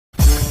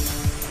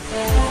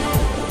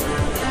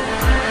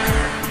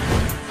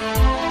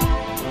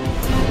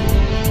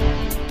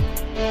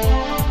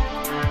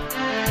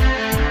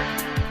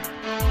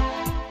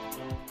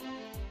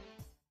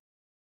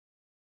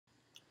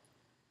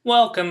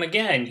Welcome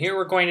again. Here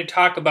we're going to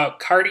talk about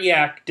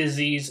cardiac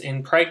disease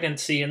in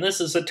pregnancy, and this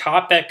is a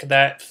topic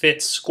that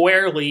fits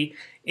squarely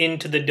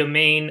into the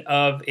domain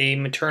of a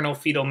maternal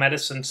fetal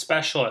medicine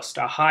specialist,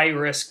 a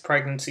high-risk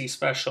pregnancy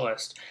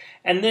specialist.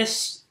 And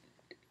this,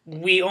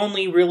 we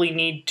only really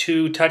need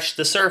to touch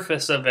the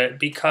surface of it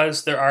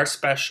because there are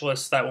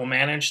specialists that will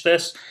manage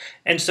this.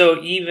 And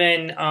so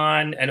even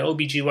on an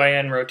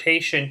OBGYN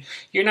rotation,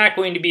 you're not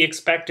going to be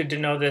expected to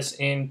know this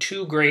in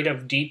too great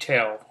of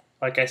detail.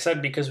 Like I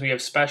said, because we have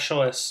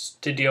specialists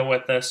to deal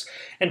with this.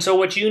 And so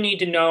what you need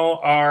to know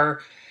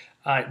are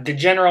the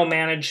general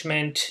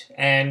management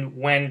and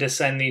when to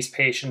send these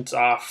patients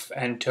off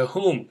and to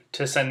whom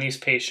to send these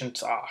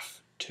patients off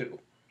to.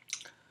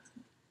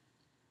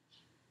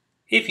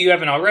 If you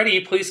haven't already,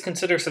 please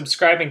consider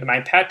subscribing to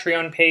my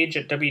Patreon page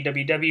at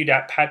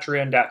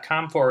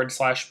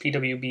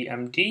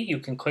www.patreon.com/pwbmd. You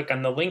can click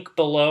on the link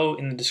below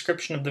in the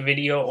description of the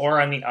video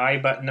or on the I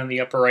button on the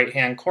upper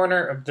right-hand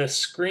corner of this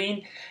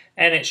screen,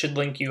 and it should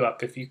link you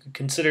up. If you could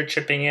consider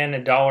chipping in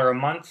 $1 a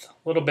month,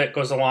 a little bit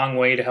goes a long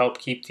way to help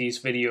keep these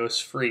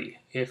videos free.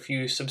 If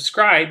you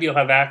subscribe, you'll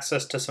have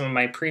access to some of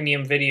my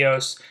premium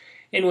videos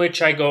in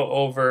which I go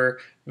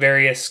over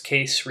various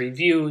case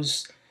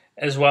reviews,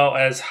 as well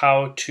as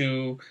how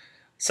to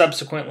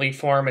subsequently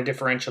form a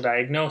differential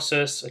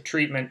diagnosis, a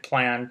treatment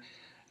plan,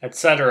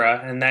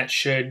 etc. And that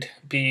should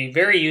be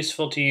very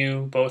useful to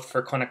you both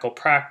for clinical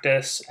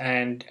practice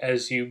and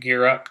as you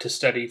gear up to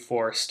study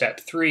for Step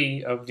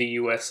 3 of the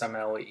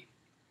USMLE.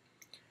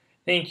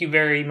 Thank you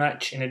very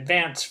much in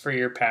advance for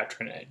your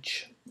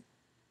patronage.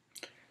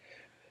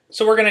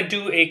 So we're going to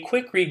do a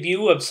quick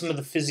review of some of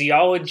the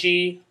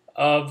physiology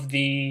of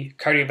the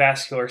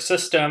cardiovascular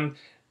system,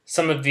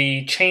 some of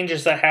the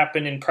changes that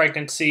happen in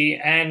pregnancy,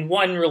 and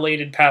one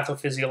related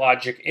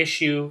pathophysiologic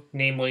issue,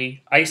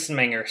 namely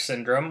Eisenmenger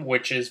syndrome,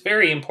 which is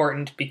very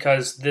important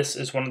because this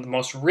is one of the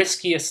most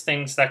riskiest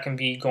things that can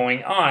be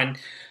going on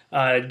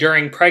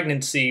during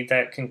pregnancy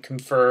that can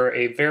confer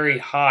a very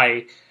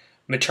high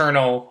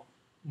maternal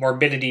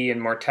morbidity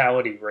and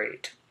mortality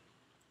rate.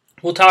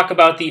 We'll talk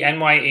about the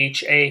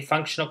NYHA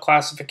functional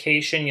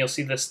classification. You'll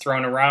see this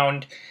thrown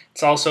around.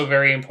 It's also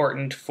very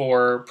important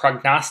for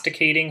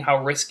prognosticating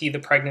how risky the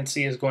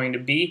pregnancy is going to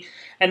be.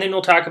 And then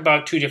we'll talk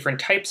about two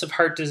different types of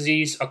heart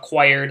disease,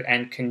 acquired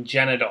and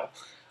congenital.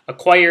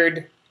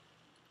 Acquired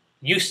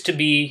used to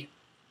be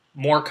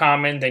more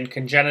common than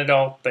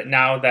congenital, but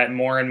now that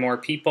more and more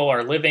people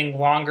are living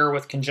longer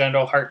with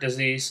congenital heart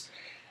disease,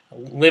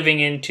 living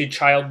into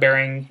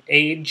childbearing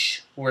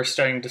age, we're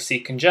starting to see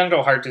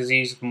congenital heart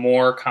disease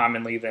more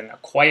commonly than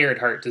acquired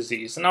heart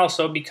disease. And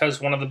also because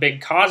one of the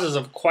big causes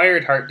of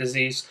acquired heart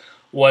disease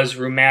was the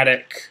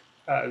rheumatic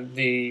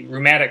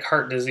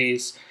heart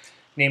disease,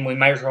 namely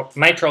mitral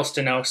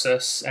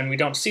stenosis. And we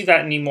don't see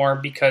that anymore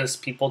because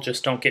people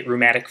just don't get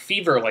rheumatic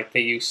fever like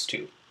they used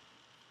to,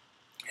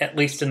 at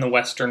least in the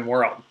Western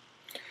world.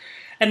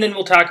 And then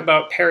we'll talk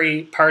about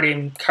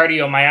peripartum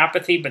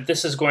cardiomyopathy, but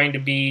this is going to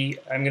be,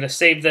 I'm going to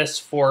save this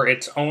for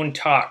its own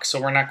talk,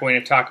 so we're not going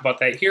to talk about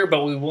that here,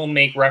 but we will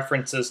make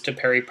references to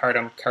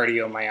peripartum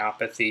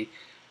cardiomyopathy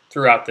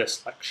throughout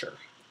this lecture.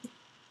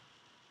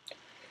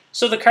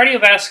 So the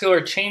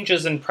cardiovascular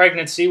changes in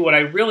pregnancy, what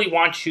I really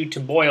want you to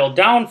boil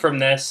down from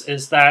this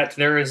is that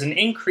there is an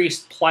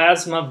increased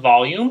plasma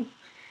volume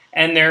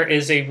and there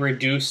is a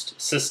reduced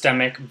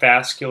systemic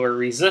vascular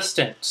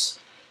resistance.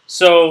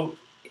 So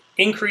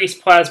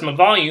increased plasma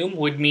volume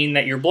would mean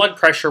that your blood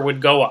pressure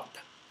would go up.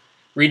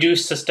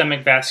 Reduced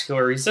systemic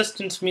vascular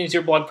resistance means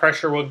your blood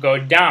pressure will go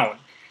down.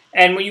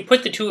 And when you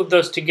put the two of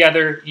those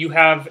together, you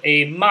have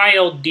a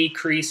mild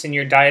decrease in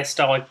your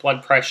diastolic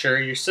blood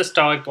pressure. Your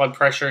systolic blood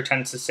pressure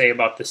tends to stay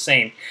about the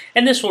same.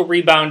 And this will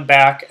rebound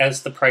back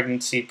as the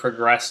pregnancy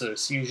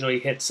progresses. Usually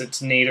hits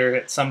its nadir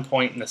at some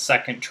point in the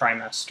second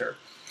trimester.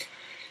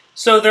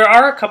 So there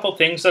are a couple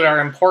things that are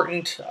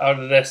important out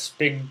of this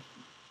big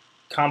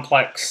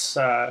complex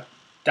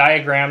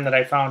diagram that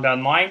I found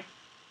online.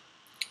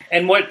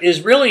 And what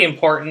is really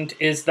important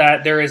is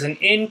that there is an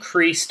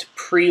increased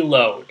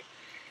preload.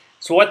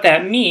 So what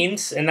that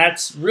means, and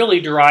that's really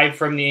derived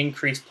from the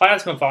increased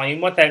plasma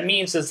volume, what that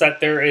means is that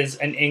there is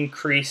an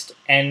increased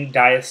end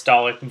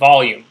diastolic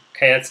volume.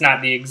 Okay, that's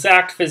not the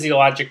exact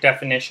physiologic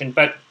definition,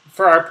 but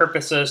for our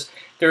purposes,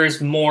 there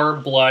is more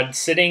blood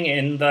sitting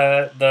in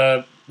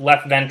the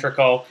left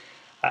ventricle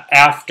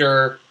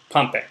after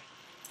pumping.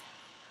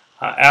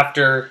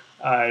 After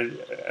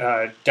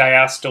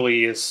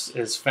diastole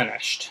is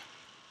finished.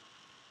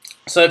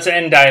 So it's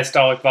end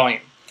diastolic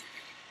volume.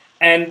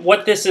 And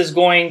what this is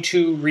going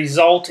to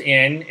result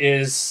in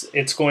is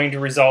it's going to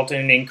result in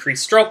an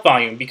increased stroke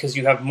volume because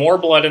you have more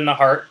blood in the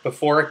heart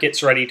before it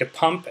gets ready to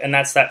pump, and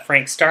that's that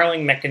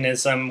Frank-Starling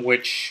mechanism,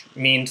 which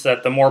means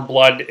that the more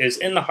blood is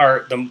in the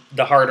heart,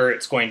 the harder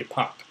it's going to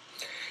pump.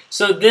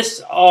 So this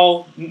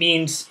all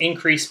means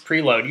increased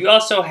preload. You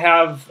also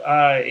have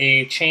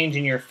a change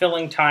in your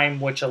filling time,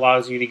 which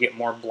allows you to get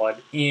more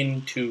blood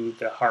into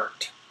the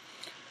heart.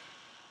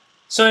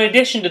 So in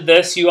addition to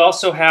this, you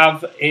also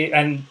have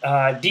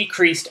a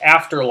decreased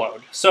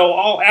afterload. So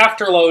all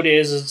afterload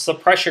is the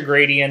pressure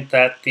gradient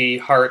that the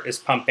heart is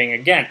pumping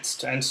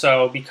against. And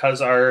so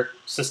because our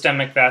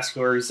systemic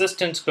vascular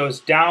resistance goes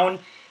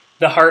down,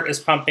 the heart is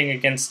pumping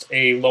against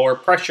a lower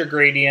pressure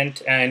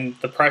gradient, and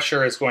the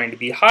pressure is going to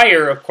be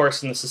higher, of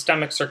course, in the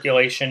systemic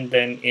circulation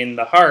than in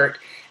the heart.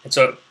 And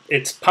so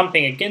it's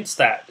pumping against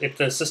that. If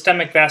the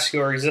systemic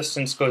vascular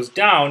resistance goes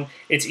down,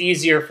 it's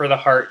easier for the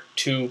heart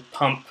to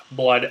pump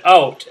blood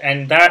out.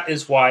 And that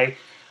is why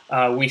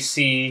we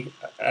see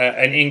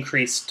an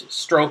increased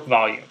stroke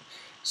volume.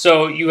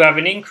 So you have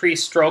an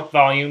increased stroke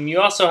volume.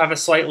 You also have a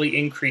slightly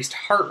increased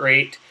heart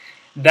rate.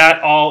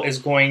 That all is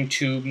going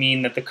to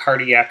mean that the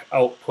cardiac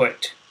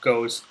output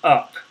goes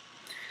up.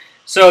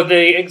 So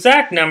the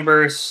exact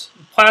numbers: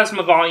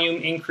 plasma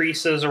volume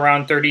increases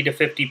around 30 to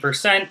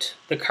 50%,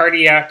 the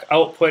cardiac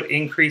output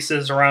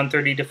increases around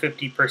 30 to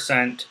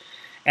 50%,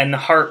 and the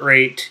heart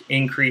rate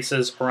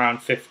increases around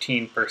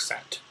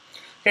 15%.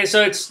 Okay,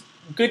 so it's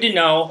good to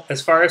know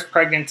as far as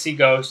pregnancy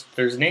goes,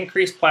 there's an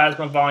increased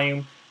plasma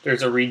volume,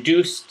 there's a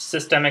reduced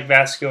systemic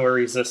vascular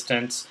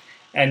resistance,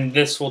 and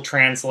this will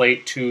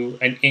translate to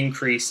an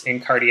increase in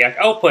cardiac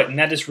output. And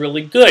that is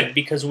really good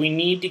because we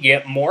need to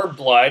get more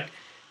blood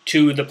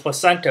to the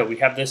placenta. We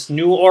have this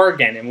new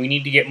organ and we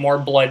need to get more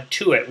blood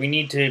to it. We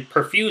need to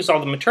perfuse all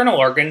the maternal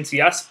organs,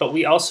 yes, but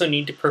we also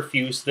need to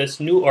perfuse this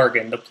new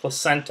organ, the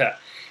placenta.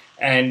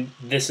 And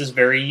this is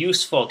very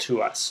useful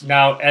to us.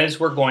 Now, as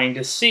we're going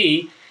to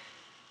see,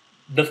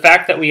 the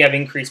fact that we have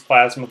increased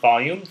plasma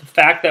volume, the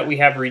fact that we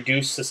have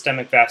reduced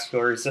systemic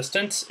vascular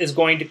resistance is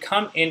going to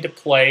come into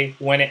play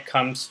when it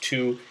comes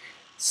to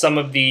some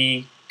of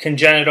the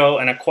congenital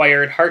and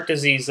acquired heart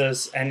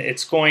diseases, and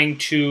it's going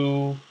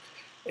to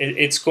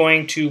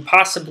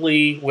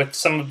possibly, with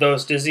some of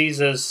those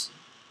diseases,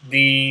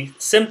 the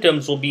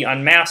symptoms will be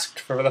unmasked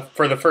for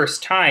the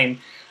first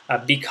time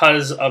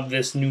because of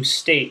this new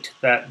state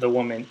that the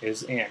woman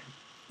is in.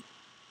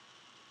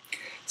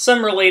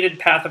 Some related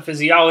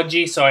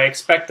pathophysiology, so I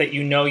expect that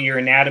you know your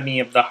anatomy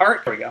of the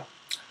heart. There we go.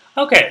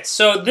 Okay,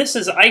 so this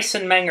is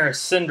Eisenmenger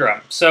syndrome.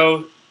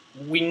 So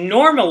we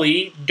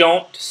normally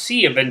don't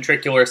see a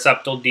ventricular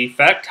septal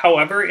defect.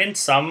 However, in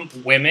some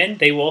women,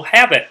 they will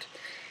have it.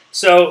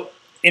 So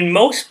in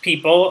most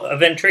people, a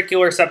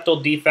ventricular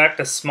septal defect,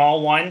 a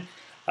small one,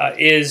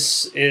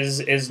 is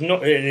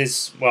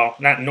well,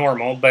 not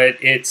normal, but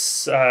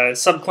it's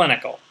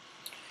subclinical.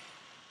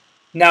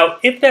 Now,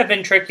 if that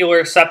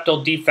ventricular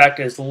septal defect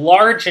is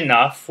large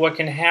enough, what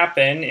can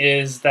happen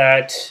is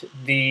that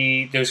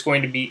there's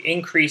going to be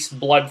increased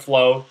blood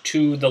flow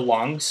to the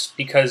lungs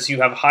because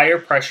you have higher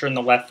pressure in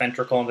the left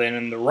ventricle than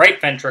in the right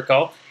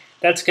ventricle.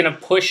 That's going to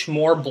push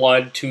more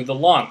blood to the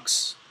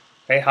lungs.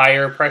 Okay,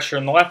 higher pressure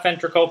in the left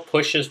ventricle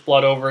pushes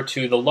blood over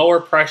to the lower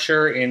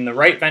pressure in the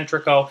right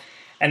ventricle,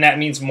 and that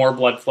means more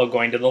blood flow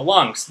going to the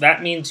lungs.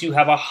 That means you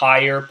have a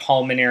higher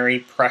pulmonary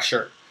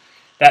pressure.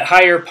 That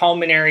higher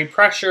pulmonary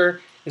pressure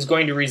is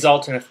going to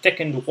result in a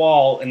thickened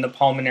wall in the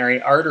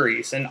pulmonary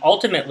arteries. And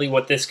ultimately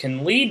what this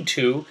can lead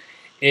to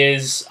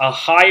is a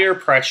higher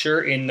pressure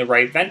in the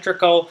right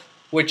ventricle,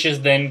 which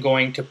is then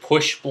going to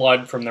push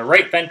blood from the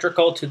right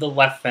ventricle to the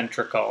left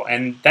ventricle.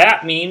 And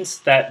that means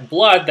that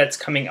blood that's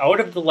coming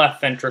out of the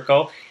left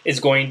ventricle is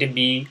going to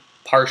be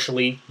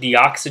partially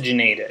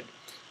deoxygenated.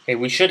 Okay,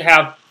 we should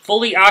have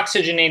fully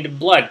oxygenated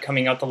blood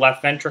coming out the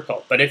left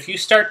ventricle. But if you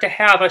start to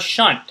have a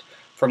shunt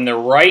from the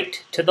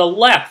right to the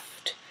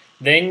left,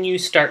 then you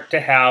start to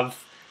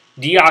have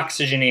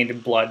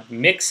deoxygenated blood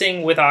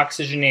mixing with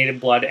oxygenated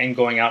blood and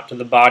going out to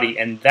the body,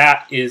 and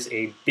that is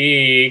a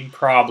big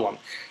problem.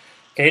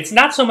 Okay, it's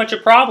not so much a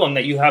problem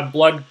that you have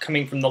blood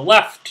coming from the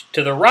left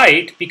to the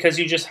right because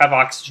you just have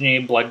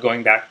oxygenated blood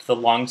going back to the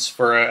lungs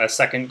for a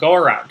second go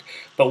around.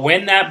 But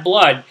when that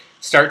blood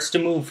starts to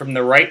move from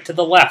the right to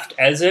the left,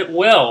 as it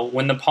will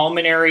when the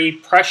pulmonary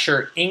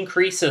pressure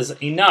increases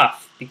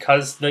enough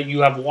because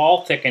you have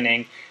wall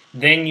thickening,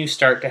 then you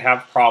start to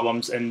have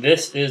problems, and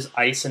this is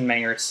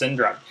Eisenmenger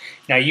syndrome.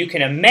 Now you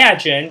can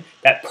imagine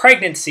that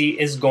pregnancy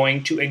is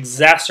going to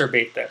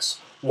exacerbate this.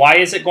 Why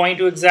is it going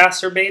to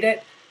exacerbate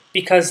it?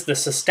 Because the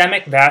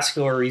systemic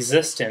vascular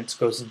resistance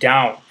goes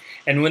down.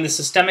 And when the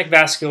systemic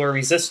vascular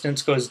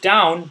resistance goes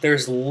down,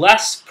 there's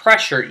less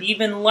pressure,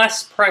 even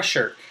less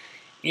pressure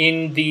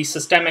in the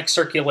systemic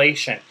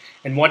circulation.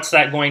 And what's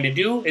that going to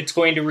do? It's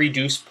going to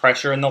reduce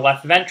pressure in the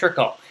left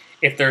ventricle.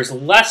 If there's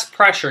less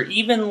pressure,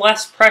 even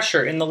less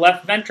pressure in the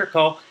left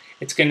ventricle,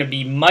 it's going to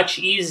be much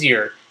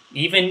easier,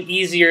 even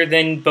easier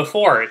than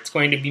before. It's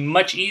going to be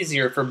much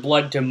easier for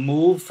blood to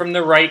move from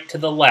the right to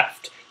the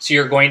left. So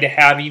you're going to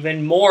have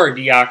even more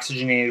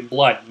deoxygenated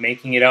blood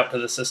making it out to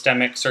the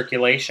systemic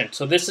circulation.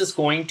 So this is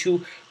going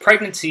to,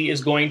 pregnancy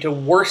is going to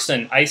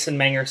worsen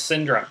Eisenmenger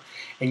syndrome.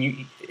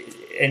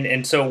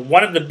 And so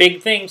one of the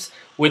big things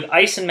with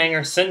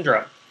Eisenmenger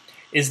syndrome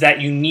is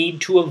that you need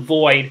to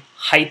avoid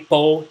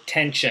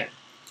hypotension.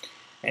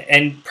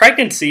 And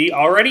pregnancy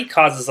already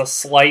causes a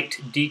slight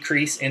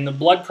decrease in the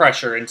blood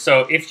pressure. And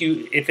so if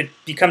it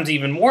becomes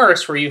even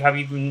worse, where you have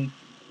even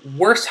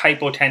worse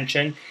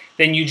hypotension,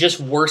 then you just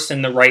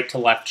worsen the right to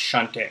left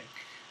shunting.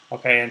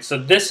 Okay, and so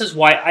this is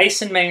why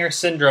Eisenmenger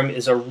syndrome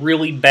is a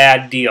really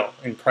bad deal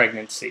in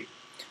pregnancy.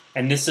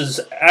 And this is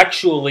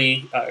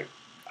actually,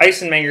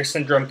 Eisenmenger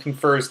syndrome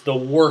confers the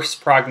worst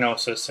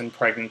prognosis in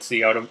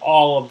pregnancy out of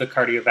all of the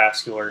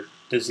cardiovascular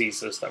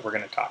diseases that we're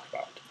going to talk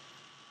about.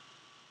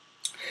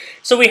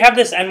 So we have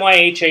this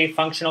NYHA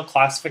functional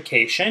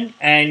classification,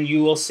 and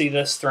you will see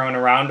this thrown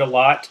around a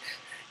lot.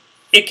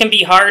 It can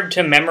be hard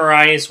to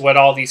memorize what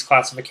all these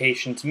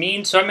classifications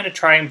mean, so I'm going to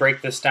try and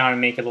break this down and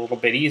make it a little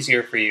bit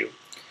easier for you.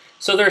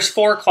 So there's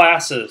 4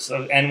 classes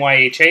of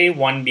NYHA,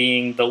 1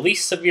 being the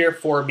least severe,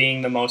 4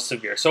 being the most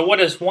severe. So what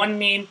does 1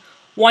 mean?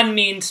 1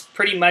 means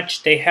pretty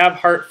much they have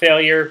heart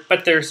failure,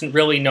 but there's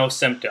really no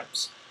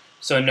symptoms.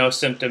 So no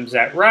symptoms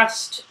at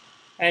rest,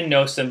 and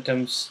no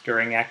symptoms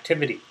during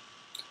activity.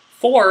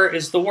 4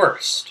 is the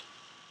worst.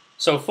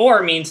 So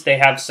 4 means they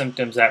have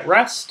symptoms at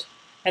rest,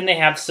 and they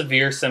have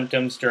severe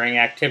symptoms during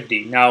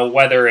activity. Now,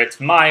 whether it's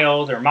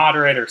mild or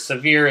moderate or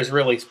severe is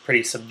really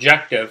pretty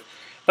subjective,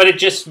 but it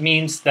just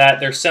means that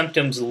their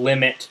symptoms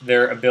limit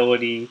their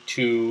ability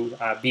to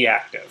be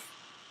active.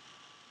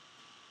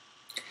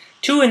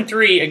 2 and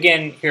 3,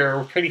 again, here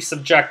are pretty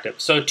subjective.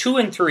 So 2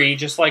 and 3,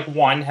 just like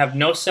 1, have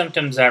no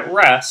symptoms at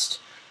rest,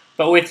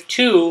 but with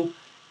 2,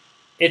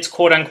 it's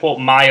quote-unquote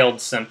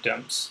mild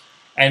symptoms.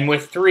 And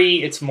with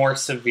 3, it's more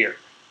severe.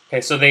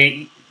 Okay, so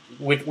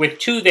with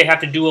 2, they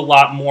have to do a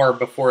lot more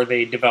before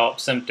they develop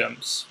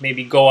symptoms.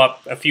 Maybe go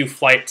up a few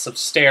flights of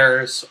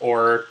stairs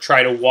or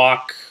try to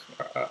walk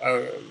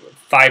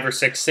 5 or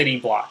 6 city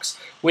blocks.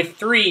 With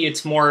 3,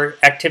 it's more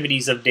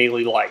activities of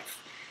daily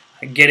life,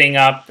 getting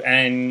up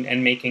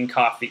and making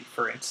coffee,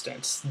 for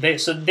instance.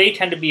 So they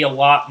tend to be a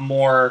lot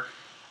more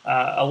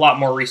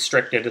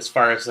restricted as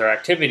far as their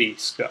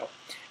activities go.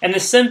 And the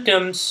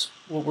symptoms,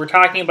 what we're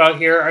talking about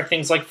here, are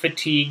things like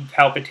fatigue,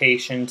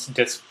 palpitations,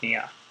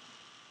 dyspnea.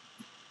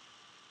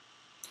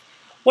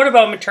 What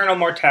about maternal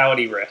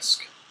mortality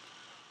risk?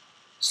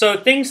 So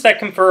things that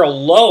confer a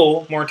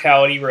low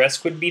mortality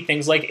risk would be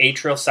things like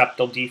atrial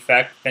septal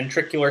defect,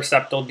 ventricular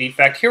septal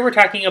defect. Here we're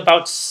talking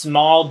about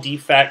small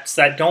defects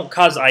that don't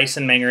cause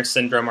Eisenmenger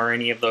syndrome or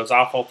any of those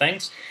awful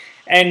things.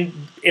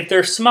 And if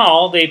they're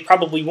small, they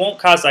probably won't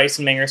cause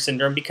Eisenmenger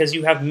syndrome because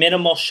you have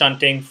minimal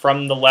shunting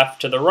from the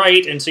left to the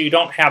right, and so you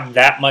don't have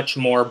that much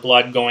more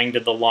blood going to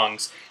the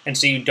lungs, and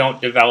so you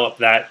don't develop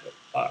that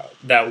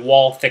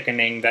wall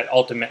thickening that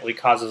ultimately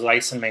causes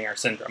Eisenmenger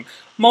syndrome.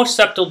 Most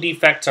septal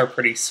defects are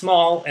pretty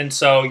small, and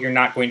so you're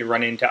not going to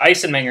run into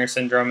Eisenmenger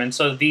syndrome, and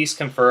so these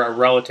confer a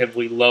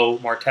relatively low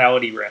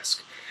mortality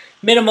risk.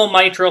 Minimal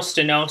mitral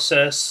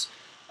stenosis,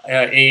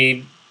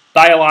 a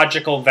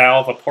biological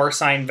valve, a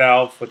porcine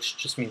valve, which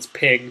just means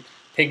pig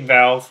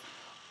valve,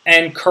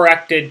 and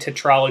corrected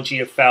tetralogy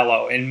of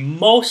Fallot. And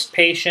most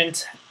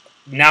patients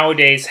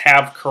nowadays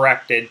have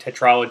corrected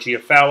tetralogy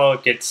of Fallot.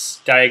 It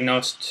gets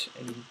diagnosed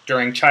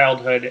during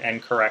childhood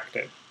and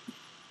corrected.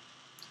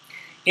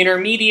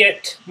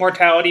 Intermediate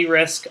mortality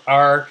risk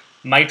are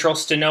mitral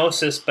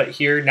stenosis, but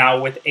here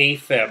now with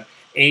AFib.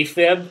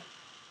 AFib,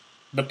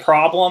 the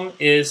problem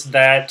is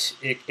that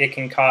it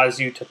can cause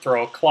you to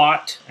throw a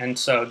clot, and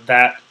so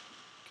that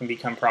can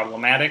become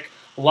problematic.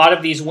 A lot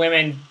of these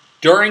women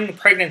during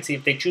pregnancy,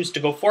 if they choose to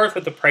go forth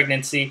with the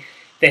pregnancy,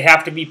 they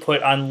have to be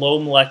put on low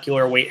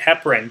molecular weight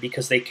heparin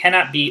because they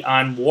cannot be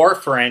on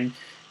warfarin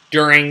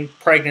during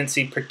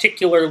pregnancy,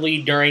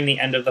 particularly during the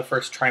end of the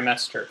first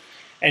trimester.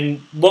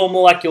 And low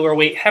molecular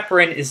weight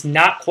heparin is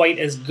not quite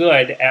as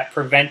good at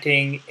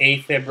preventing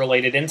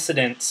AFib-related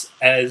incidents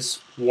as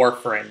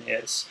warfarin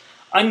is.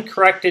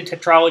 Uncorrected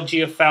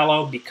tetralogy of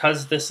Fallot,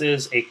 because this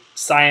is a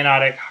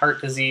cyanotic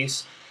heart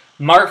disease.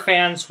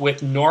 Marfan's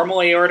with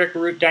normal aortic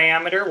root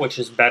diameter, which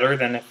is better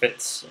than if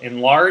it's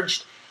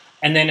enlarged.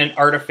 And then an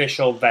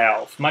artificial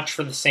valve, much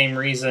for the same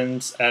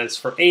reasons as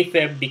for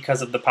AFib,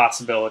 because of the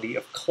possibility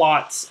of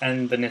clots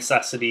and the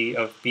necessity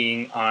of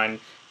being on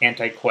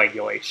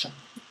anticoagulation.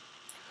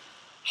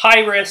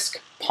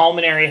 High-risk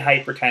pulmonary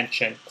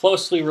hypertension,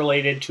 closely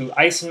related to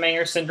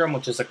Eisenmenger syndrome,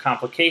 which is a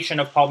complication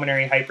of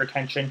pulmonary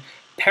hypertension,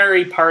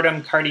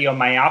 peripartum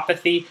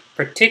cardiomyopathy,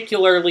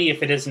 particularly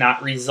if it is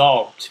not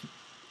resolved.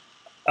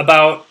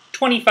 About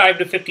 25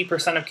 to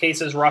 50% of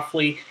cases,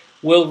 roughly,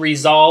 will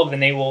resolve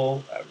and they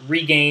will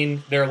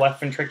regain their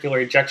left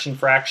ventricular ejection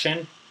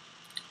fraction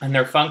and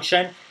their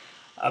function.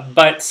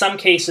 But some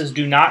cases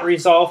do not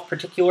resolve,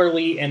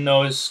 particularly in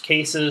those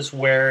cases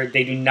where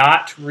they do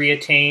not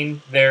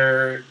reattain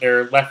their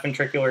left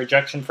ventricular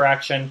ejection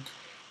fraction.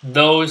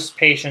 Those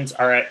patients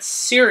are at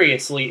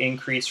seriously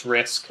increased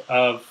risk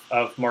of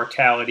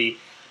mortality.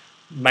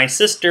 My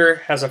sister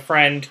has a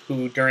friend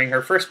who, during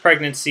her first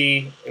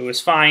pregnancy, it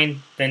was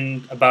fine.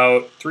 Then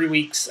about 3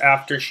 weeks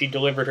after she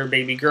delivered her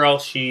baby girl,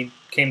 she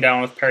came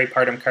down with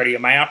peripartum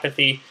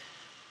cardiomyopathy.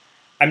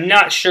 I'm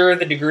not sure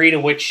the degree to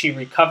which she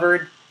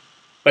recovered,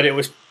 but it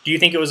was. Do you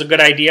think it was a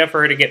good idea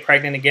for her to get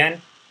pregnant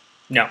again?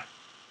 No.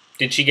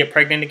 Did she get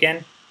pregnant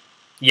again?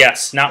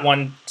 Yes, not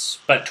once,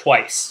 but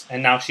twice.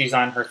 And now she's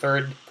on her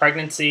 3rd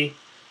pregnancy.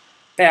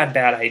 Bad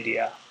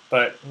idea.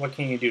 but what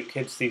can you do,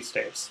 kids these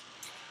days?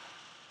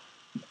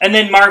 And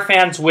then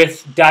Marfan's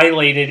with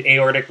dilated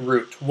aortic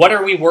root. What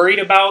are we worried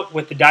about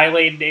with the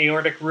dilated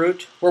aortic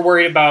root? We're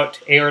worried about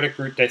aortic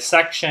root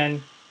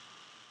dissection,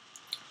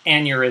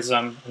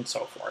 aneurysm, and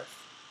so forth.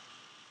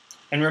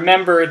 And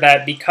remember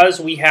that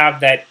because we have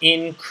that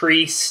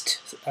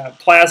increased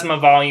plasma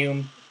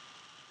volume,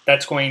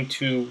 that's going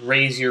to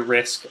raise your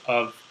risk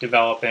of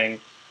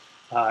developing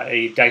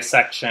a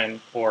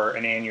dissection or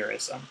an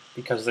aneurysm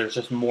because there's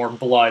just more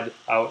blood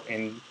out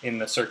in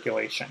the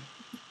circulation.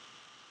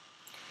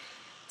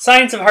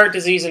 Signs of heart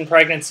disease in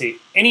pregnancy.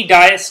 Any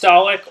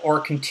diastolic or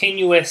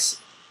continuous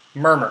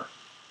murmur.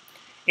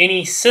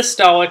 Any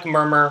systolic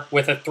murmur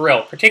with a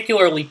thrill,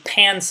 particularly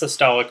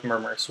pansystolic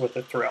murmurs with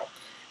a thrill.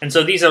 And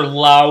so these are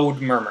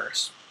loud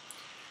murmurs.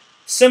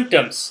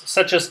 Symptoms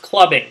such as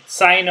clubbing,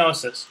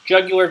 cyanosis,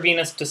 jugular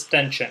venous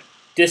distension,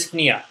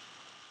 dyspnea,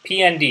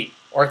 PND,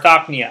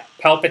 orthopnea,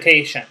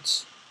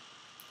 palpitations,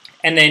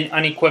 and then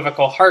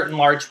unequivocal heart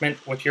enlargement,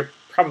 which you're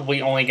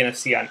probably only going to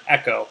see on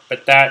echo,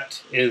 but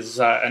that is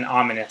an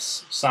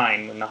ominous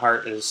sign when the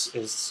heart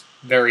is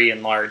very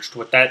enlarged.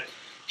 What that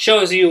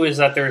shows you is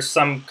that there's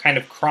some kind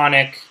of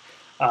chronic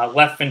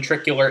left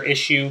ventricular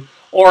issue,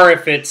 or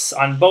if it's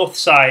on both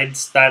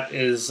sides, that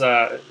is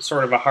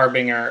sort of a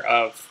harbinger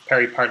of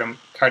peripartum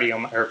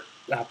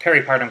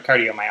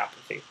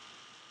cardiomyopathy.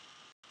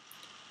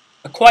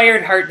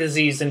 Acquired heart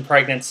disease in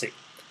pregnancy.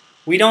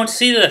 We don't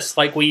see this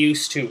like we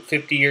used to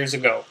 50 years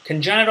ago.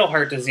 Congenital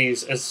heart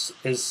disease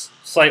is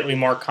slightly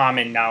more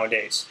common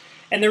nowadays.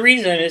 And the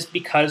reason is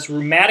because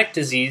rheumatic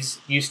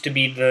disease used to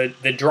be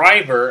the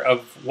driver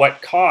of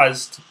what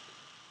caused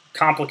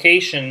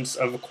complications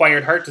of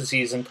acquired heart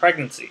disease in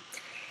pregnancy.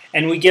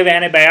 And we give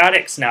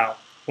antibiotics now.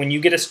 When you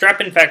get a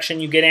strep infection,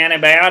 you get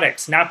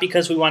antibiotics, not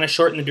because we want to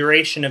shorten the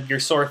duration of your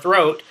sore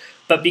throat,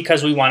 but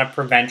because we want to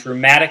prevent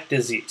rheumatic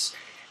disease.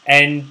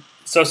 And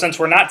so since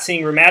we're not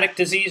seeing rheumatic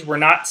disease, we're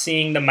not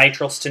seeing the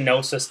mitral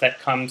stenosis that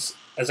comes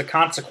as a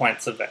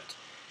consequence of it.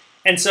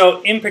 And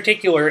so in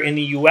particular in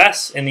the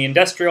US, in the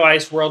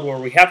industrialized world where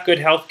we have good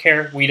health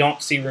care, we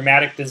don't see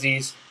rheumatic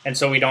disease, and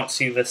so we don't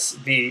see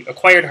the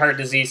acquired heart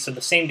disease to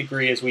the same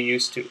degree as we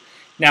used to.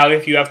 Now,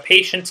 if you have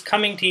patients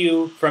coming to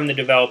you from the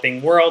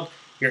developing world,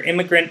 your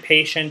immigrant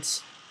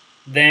patients,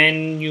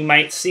 then you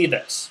might see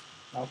this,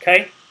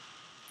 okay?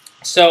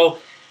 So,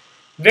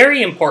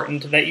 very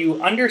important that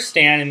you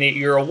understand and that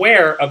you're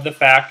aware of the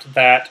fact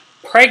that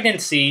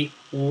pregnancy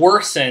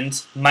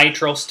worsens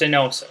mitral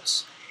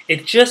stenosis.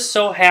 It just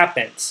so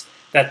happens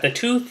that the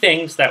two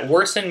things that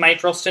worsen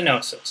mitral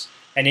stenosis,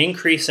 an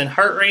increase in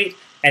heart rate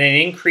and an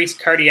increased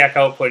cardiac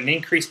output, an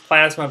increased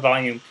plasma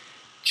volume,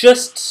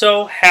 just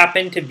so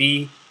happen to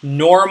be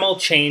normal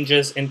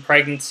changes in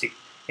pregnancy.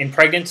 In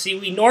pregnancy,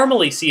 we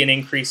normally see an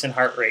increase in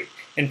heart rate.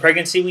 In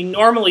pregnancy, we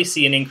normally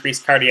see an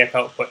increased cardiac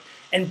output.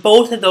 And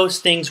both of those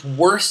things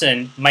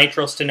worsen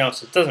mitral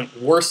stenosis. It doesn't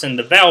worsen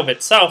the valve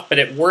itself, but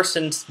it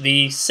worsens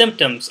the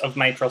symptoms of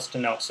mitral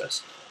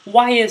stenosis.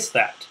 Why is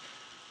that?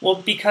 Well,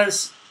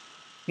 because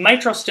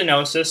mitral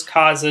stenosis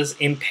causes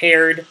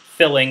impaired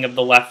filling of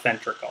the left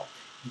ventricle.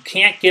 You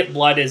can't get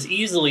blood as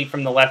easily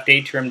from the left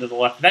atrium to the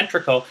left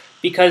ventricle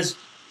because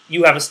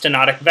you have a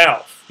stenotic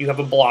valve. You have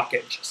a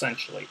blockage,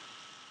 essentially.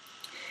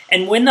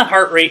 And when the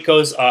heart rate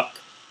goes up,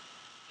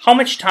 how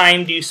much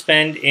time do you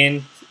spend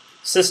in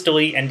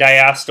systole and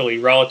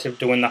diastole relative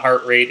to when the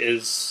heart rate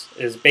is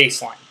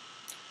baseline?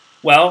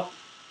 Well,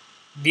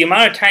 the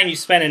amount of time you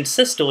spend in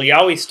systole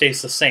always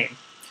stays the same.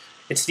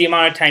 It's the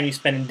amount of time you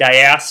spend in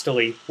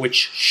diastole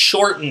which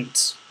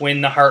shortens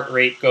when the heart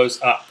rate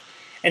goes up.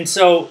 And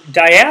so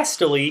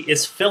diastole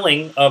is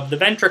filling of the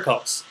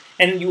ventricles.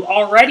 And you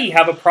already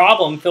have a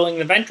problem filling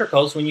the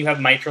ventricles when you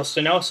have mitral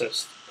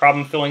stenosis,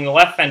 problem filling the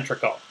left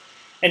ventricle.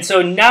 And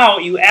so now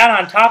you add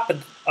on top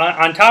of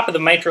the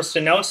mitral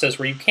stenosis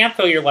where you can't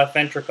fill your left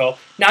ventricle,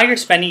 now you're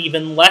spending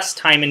even less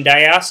time in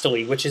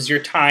diastole, which is your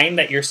time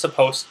that you're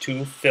supposed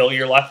to fill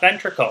your left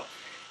ventricle.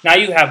 Now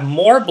you have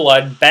more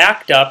blood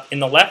backed up in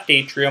the left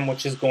atrium,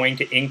 which is going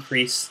to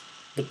increase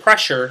the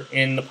pressure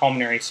in the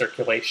pulmonary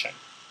circulation.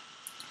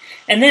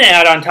 And then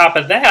add on top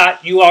of that,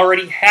 you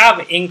already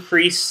have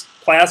increased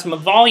plasma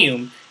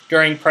volume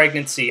during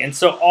pregnancy. And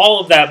so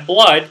all of that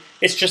blood,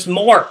 it's just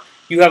more.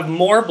 You have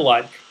more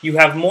blood. You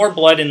have more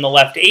blood in the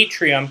left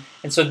atrium.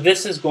 And so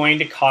this is going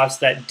to cause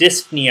that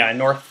dyspnea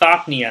and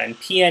orthopnea and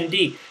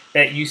PND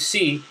that you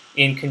see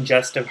in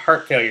congestive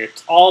heart failure.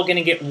 It's all going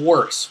to get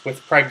worse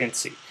with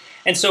pregnancy.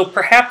 And so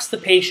perhaps the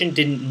patient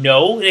didn't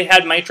know they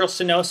had mitral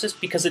stenosis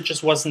because it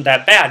just wasn't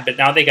that bad. But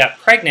now they got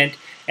pregnant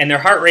and their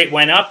heart rate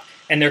went up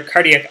and their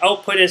cardiac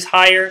output is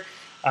higher,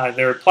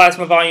 their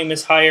plasma volume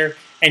is higher,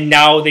 and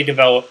now they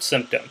developed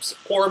symptoms.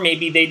 Or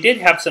maybe they did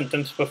have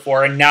symptoms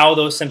before and now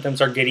those symptoms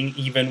are getting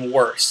even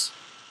worse.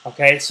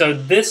 Okay, so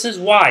this is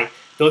why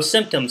those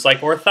symptoms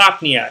like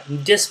orthopnea and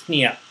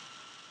dyspnea,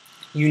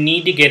 you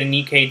need to get an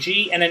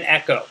EKG and an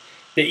echo.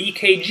 The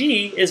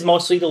EKG is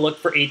mostly to look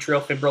for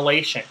atrial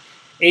fibrillation.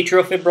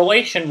 Atrial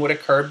fibrillation would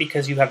occur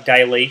because you have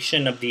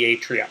dilation of the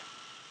atrium.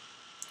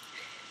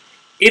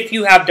 If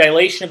you have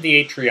dilation of the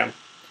atrium,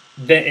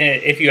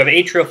 if you have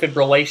atrial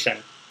fibrillation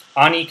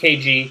on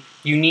EKG,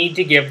 you need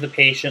to give the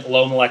patient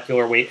low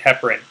molecular weight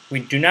heparin. We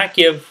do not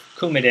give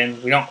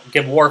Coumadin, we don't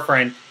give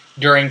warfarin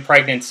during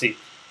pregnancy.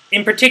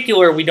 In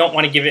particular, we don't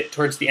want to give it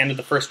towards the end of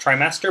the first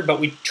trimester, but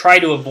we try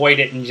to avoid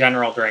it in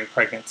general during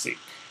pregnancy.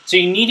 So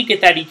you need to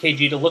get that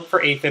EKG to look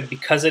for AFib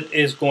because it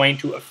is going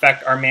to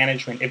affect our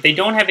management. If they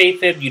don't have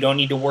AFib, you don't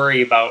need to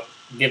worry about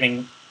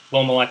giving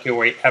low molecular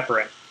weight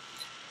heparin.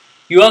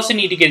 You also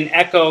need to get an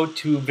echo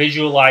to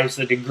visualize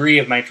the degree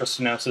of mitral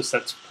stenosis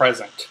that's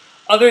present.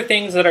 Other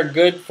things that are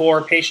good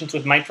for patients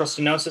with mitral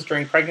stenosis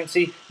during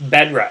pregnancy,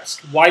 bed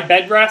rest. Why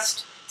bed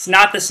rest? It's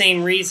not the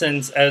same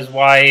reasons as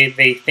why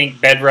they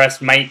think bed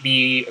rest might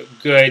be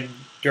good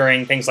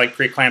during things like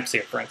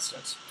preeclampsia, for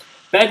instance.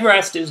 Bed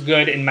rest is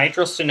good in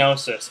mitral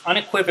stenosis,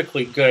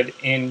 unequivocally good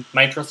in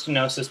mitral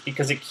stenosis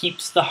because it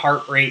keeps the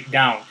heart rate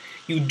down.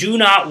 You do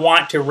not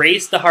want to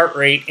raise the heart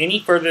rate any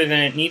further than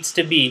it needs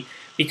to be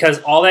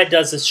because all that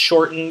does is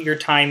shorten your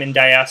time in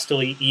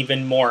diastole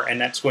even more, and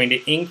that's going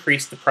to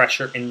increase the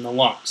pressure in the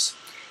lungs.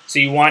 So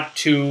you want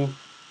to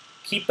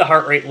keep the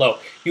heart rate low.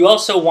 You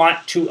also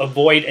want to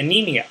avoid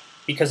anemia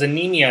because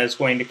anemia is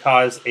going to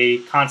cause a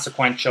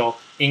consequential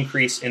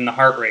increase in the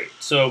heart rate.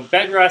 So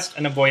bed rest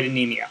and avoid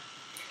anemia.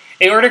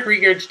 Aortic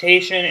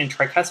regurgitation and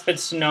tricuspid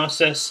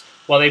stenosis,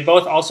 while they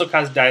both also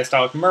cause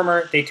diastolic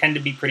murmur, they tend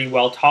to be pretty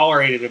well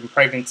tolerated in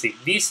pregnancy.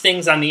 These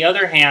things, on the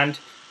other hand,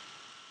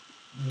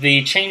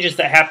 the changes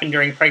that happen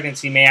during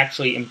pregnancy may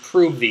actually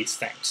improve these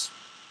things.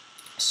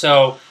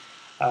 So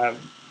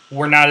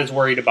we're not as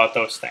worried about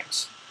those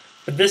things.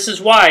 But this is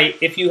why,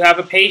 if you have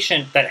a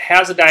patient that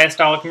has a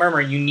diastolic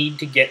murmur, you need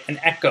to get an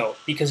echo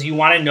because you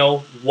want to know,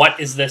 what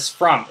is this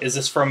from? Is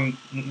this from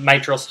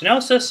mitral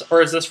stenosis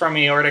or is this from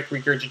aortic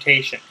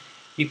regurgitation?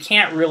 You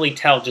can't really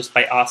tell just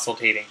by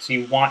auscultating, so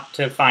you want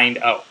to find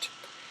out.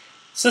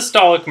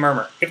 Systolic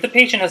murmur. If the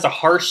patient has a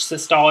harsh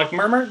systolic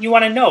murmur, you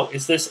want to know,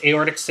 is this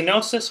aortic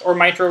stenosis or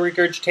mitral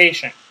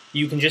regurgitation?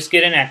 You can just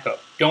get an echo.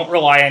 Don't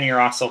rely on your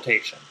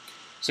auscultation.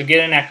 So get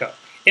an echo.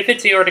 If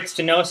it's aortic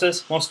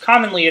stenosis, most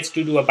commonly it's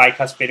due to a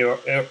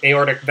bicuspid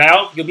aortic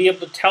valve. You'll be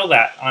able to tell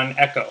that on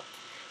echo.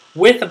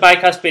 With a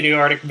bicuspid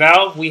aortic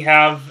valve, we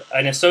have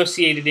an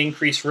associated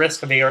increased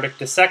risk of aortic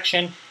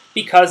dissection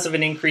because of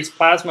an increased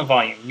plasma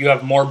volume. You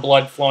have more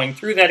blood flowing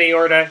through that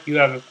aorta, you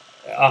have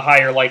a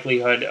higher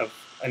likelihood of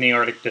an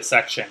aortic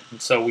dissection.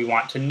 And so we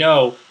want to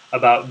know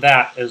about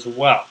that as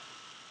well.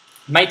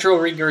 Mitral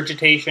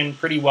regurgitation,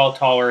 pretty well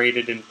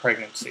tolerated in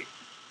pregnancy.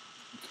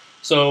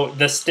 So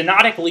the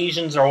stenotic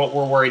lesions are what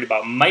we're worried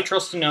about, mitral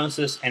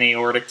stenosis and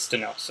aortic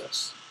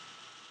stenosis.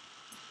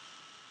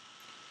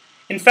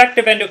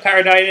 Infective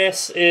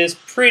endocarditis is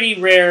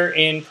pretty rare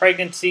in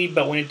pregnancy,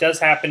 but when it does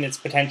happen, it's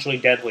potentially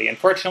deadly.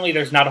 Unfortunately,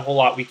 there's not a whole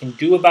lot we can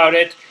do about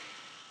it.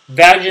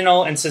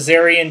 Vaginal and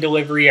cesarean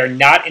delivery are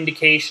not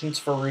indications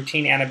for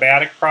routine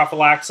antibiotic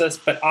prophylaxis,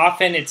 but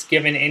often it's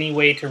given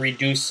anyway to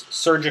reduce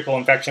surgical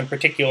infection,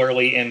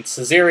 particularly in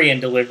cesarean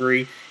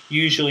delivery.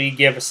 Usually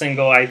give a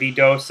single IV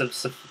dose of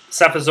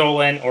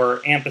cefazolin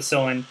or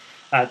ampicillin,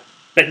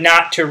 but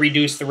not to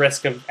reduce the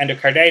risk of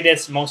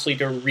endocarditis, mostly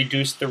to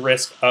reduce the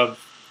risk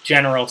of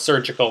general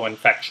surgical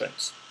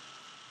infections.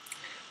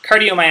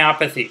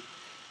 Cardiomyopathy.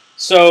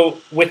 So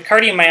with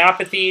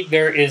cardiomyopathy,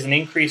 there is an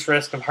increased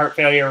risk of heart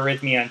failure,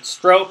 arrhythmia, and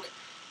stroke.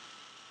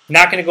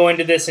 Not going to go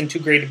into this in too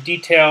great of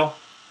detail,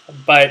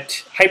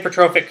 but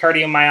hypertrophic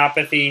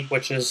cardiomyopathy,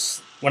 which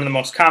is one of the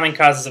most common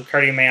causes of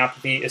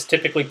cardiomyopathy, is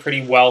typically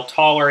pretty well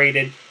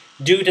tolerated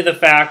due to the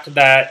fact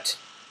that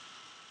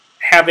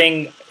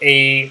having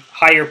a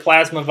higher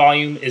plasma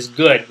volume is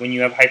good when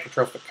you have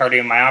hypertrophic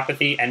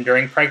cardiomyopathy, and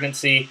during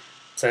pregnancy,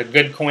 it's a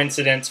good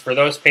coincidence for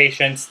those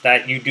patients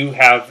that you do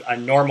have a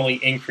normally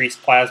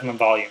increased plasma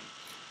volume.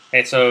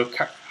 Okay, so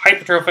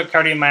hypertrophic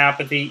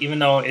cardiomyopathy, even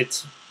though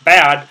it's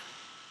bad,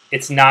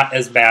 it's not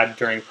as bad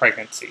during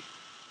pregnancy.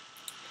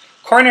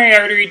 Coronary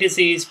artery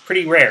disease,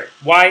 pretty rare.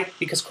 Why?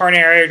 Because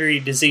coronary artery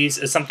disease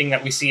is something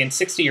that we see in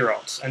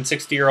 60-year-olds, and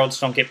 60-year-olds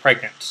don't get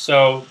pregnant.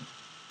 So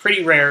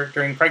pretty rare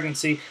during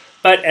pregnancy,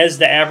 but as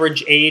the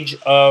average age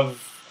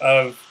of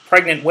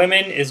pregnant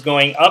women is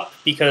going up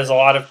because a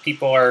lot of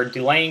people are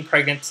delaying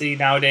pregnancy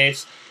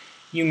nowadays,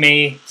 you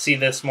may see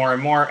this more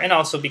and more, and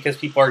also because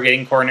people are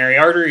getting coronary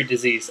artery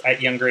disease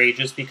at younger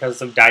ages because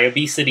of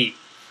diabesity.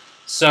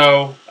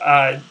 So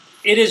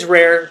it is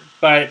rare,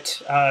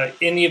 but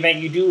in the event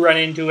you do run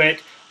into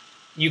it,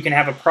 you can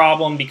have a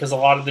problem because a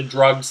lot of the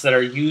drugs that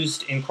are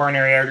used in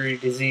coronary artery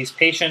disease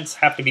patients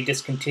have to be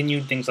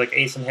discontinued, things like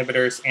ACE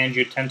inhibitors,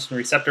 angiotensin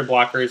receptor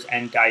blockers,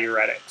 and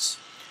diuretics.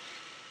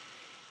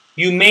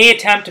 You may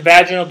attempt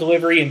vaginal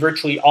delivery in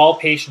virtually all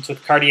patients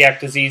with cardiac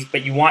disease,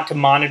 but you want to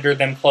monitor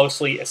them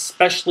closely,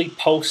 especially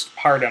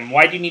postpartum.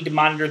 Why do you need to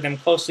monitor them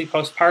closely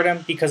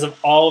postpartum? Because of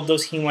all of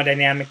those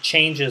hemodynamic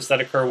changes that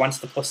occur once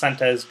the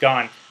placenta is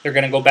gone. They're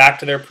going to go back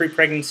to their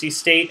pre-pregnancy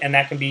state, and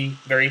that can be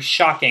very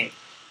shocking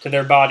to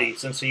their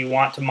bodies, and so you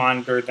want to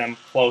monitor them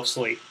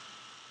closely.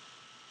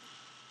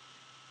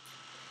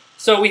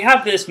 So we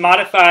have this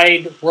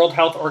modified World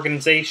Health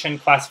Organization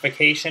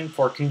classification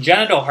for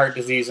congenital heart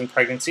disease in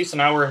pregnancy. So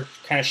now we're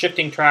kind of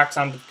shifting tracks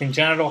on the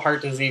congenital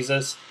heart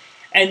diseases.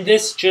 And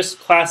this just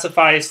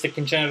classifies the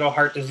congenital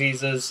heart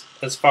diseases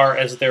as far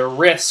as their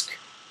risk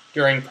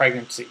during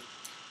pregnancy.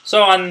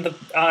 So on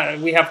the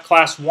we have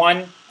class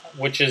 1,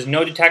 which is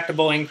no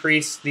detectable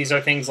increase. These are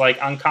things like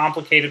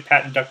uncomplicated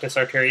patent ductus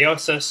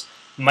arteriosus,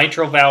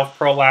 mitral valve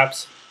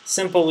prolapse,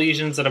 simple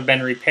lesions that have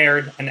been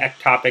repaired, and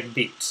ectopic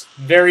beats.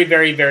 Very,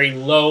 very, very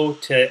low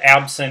to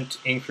absent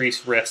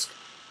increased risk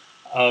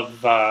of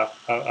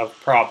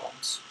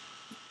problems.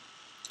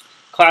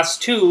 Class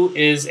 2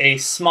 is a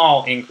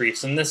small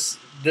increase, and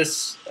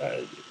this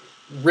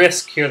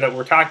risk here that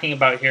we're talking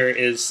about here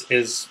is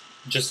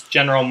just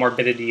general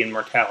morbidity and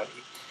mortality.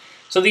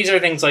 So these are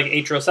things like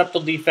atrial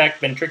septal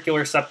defect,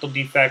 ventricular septal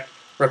defect,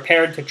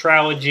 repaired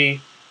tetralogy,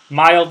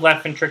 mild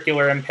left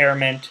ventricular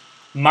impairment,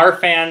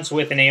 Marfan's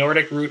with an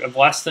aortic root of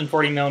less than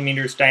 40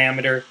 millimeters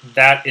diameter,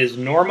 that is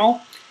normal,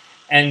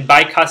 and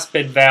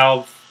bicuspid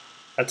valve,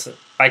 that's a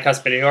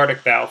bicuspid aortic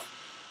valve,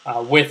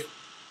 with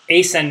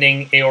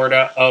ascending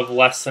aorta of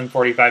less than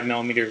 45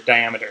 millimeters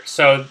diameter.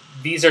 So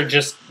these are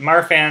just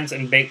Marfan's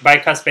and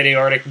bicuspid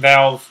aortic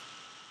valve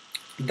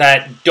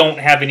that don't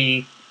have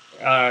any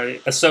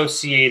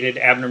associated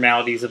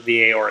abnormalities of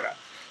the aorta.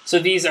 So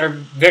these are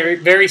very,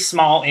 very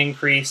small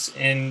increase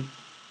in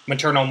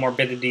maternal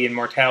morbidity and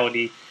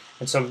mortality,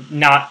 and so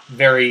not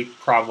very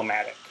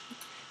problematic.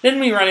 Then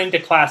we run into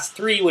class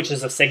 3, which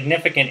is a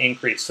significant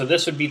increase. So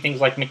this would be things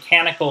like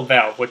mechanical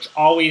valve, which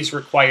always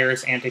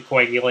requires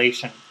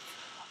anticoagulation.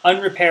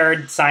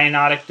 Unrepaired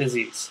cyanotic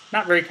disease,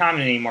 not very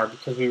common anymore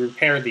because we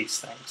repair these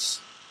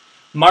things.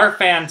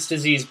 Marfan's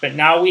disease, but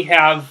now we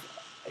have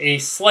a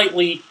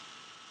slightly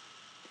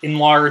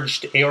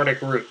enlarged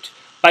aortic root.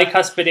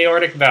 Bicuspid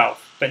aortic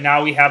valve, but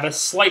now we have a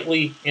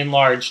slightly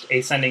enlarged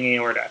ascending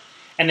aorta.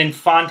 And then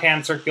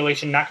Fontan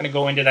circulation, not going to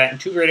go into that in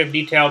too great of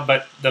detail,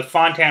 but the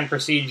Fontan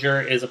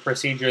procedure is a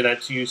procedure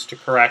that's used to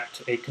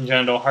correct a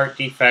congenital heart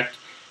defect.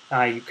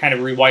 You kind of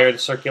rewire the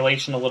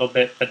circulation a little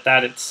bit, but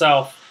that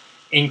itself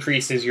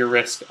increases your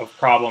risk of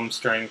problems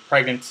during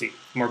pregnancy,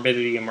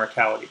 morbidity and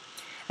mortality.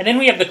 And then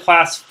we have the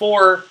class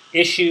 4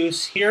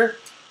 issues here,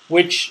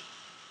 which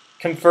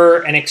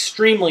confer an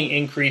extremely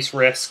increased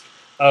risk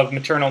of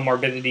maternal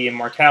morbidity and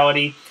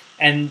mortality.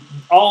 And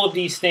all of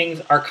these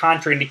things are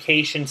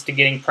contraindications to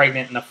getting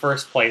pregnant in the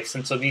first place.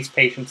 And so these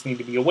patients need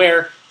to be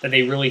aware that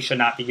they really should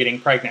not be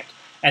getting pregnant.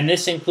 And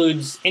this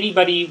includes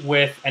anybody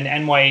with an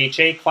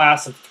NYHA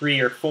class of 3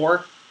 or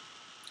 4,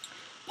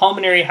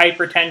 pulmonary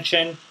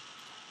hypertension,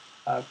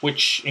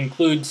 which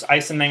includes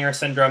Eisenmenger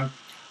syndrome,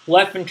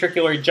 left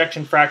ventricular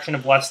ejection fraction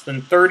of less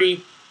than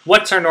 30.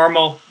 What's our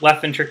normal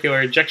left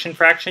ventricular ejection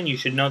fraction? You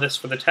should know this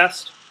for the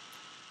test.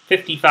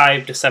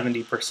 55 to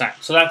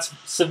 70%. So that's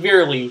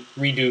severely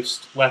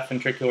reduced left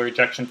ventricular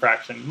ejection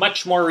fraction.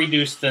 Much more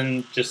reduced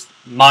than just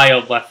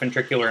mild left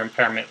ventricular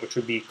impairment, which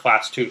would be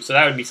class 2. So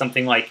that would be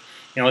something like,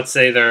 let's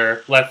say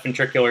their left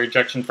ventricular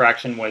ejection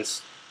fraction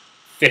was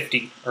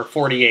 50 or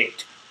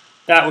 48.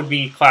 That would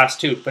be class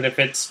 2. But if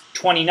it's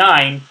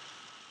 29,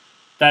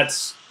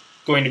 that's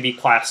going to be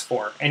class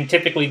 4. And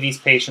typically these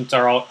patients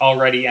are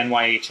already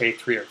NYHA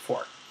 3 or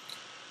 4.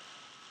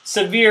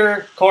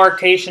 Severe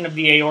coarctation of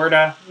the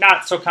aorta,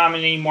 not so common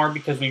anymore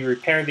because we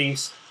repair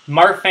these.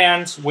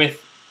 Marfan's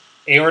with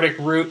aortic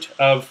root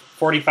of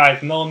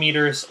 45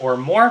 millimeters or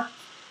more.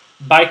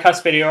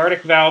 Bicuspid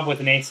aortic valve with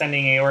an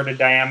ascending aorta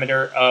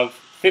diameter of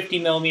 50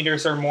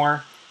 millimeters or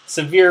more.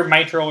 Severe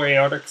mitral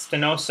aortic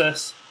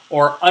stenosis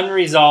or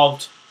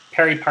unresolved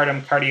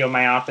peripartum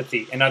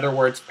cardiomyopathy. In other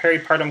words,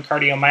 peripartum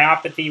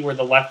cardiomyopathy where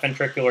the left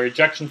ventricular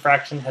ejection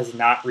fraction has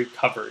not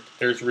recovered.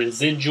 There's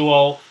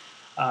residual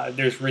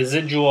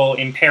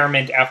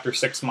impairment after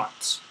 6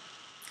 months.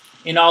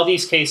 In all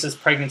these cases,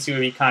 pregnancy would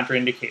be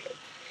contraindicated.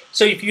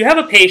 So if you have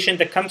a patient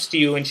that comes to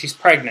you and she's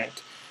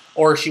pregnant,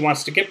 or she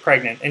wants to get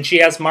pregnant, and she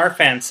has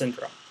Marfan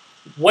syndrome,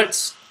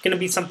 what's going to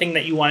be something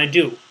that you want to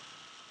do?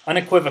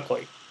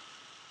 Unequivocally,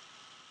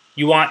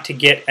 you want to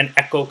get an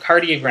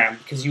echocardiogram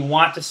because you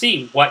want to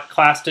see what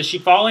class does she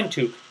fall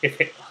into. If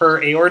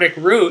her aortic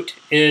root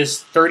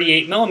is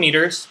 38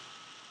 millimeters,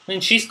 then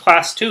she's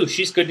class 2.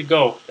 She's good to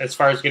go as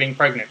far as getting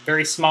pregnant.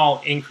 Very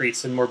small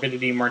increase in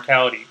morbidity and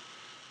mortality.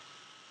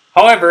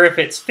 However, if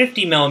it's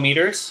 50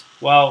 millimeters,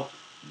 well,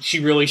 she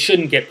really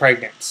shouldn't get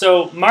pregnant.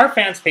 So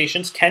Marfan's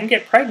patients can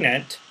get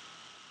pregnant.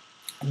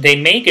 They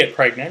may get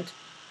pregnant.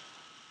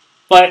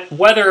 But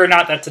whether or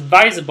not that's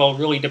advisable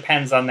really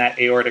depends on that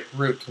aortic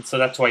root. And so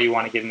that's why you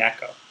want to get an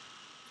echo.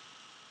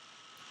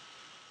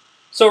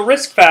 So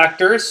risk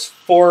factors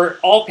for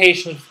all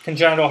patients with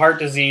congenital heart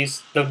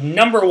disease, the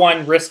number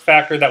one risk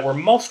factor that we're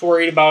most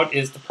worried about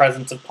is the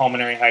presence of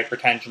pulmonary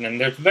hypertension. And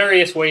there's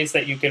various ways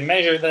that you can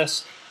measure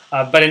this,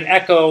 but an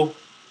echo,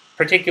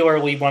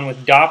 particularly one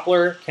with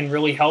Doppler, can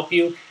really help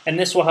you. And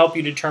this will help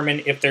you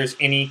determine if there's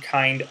any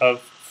kind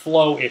of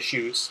flow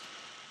issues.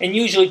 And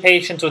usually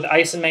patients with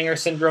Eisenmenger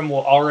syndrome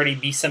will already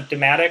be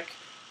symptomatic,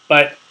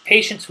 but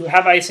patients who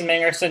have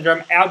Eisenmenger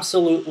syndrome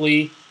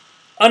absolutely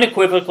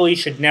unequivocally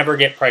should never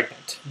get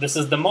pregnant. This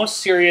is the most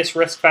serious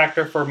risk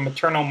factor for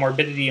maternal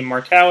morbidity and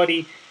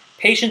mortality.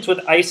 Patients with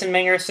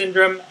Eisenmenger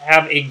syndrome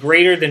have a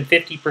greater than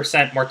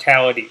 50%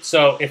 mortality.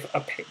 So if a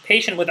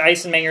patient with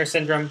Eisenmenger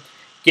syndrome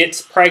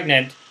gets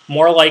pregnant,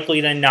 more likely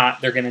than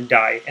not, they're going to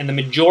die. And the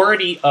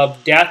majority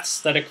of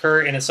deaths that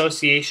occur in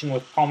association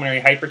with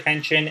pulmonary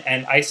hypertension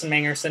and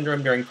Eisenmenger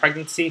syndrome during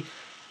pregnancy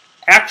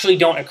actually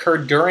don't occur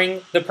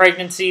during the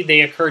pregnancy.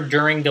 They occur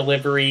during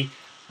delivery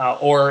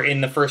or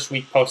in the first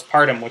week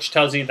postpartum, which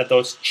tells you that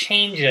those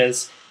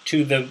changes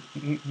to the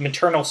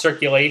maternal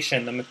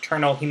circulation, the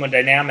maternal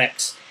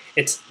hemodynamics,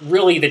 it's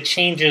really the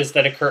changes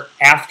that occur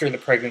after the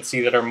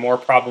pregnancy that are more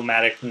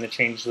problematic than the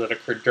changes that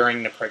occur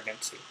during the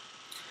pregnancy.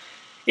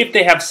 If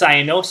they have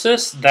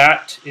cyanosis,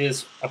 that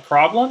is a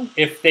problem.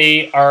 If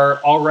they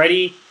are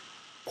already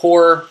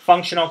poor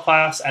functional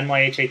class,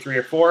 NYHA 3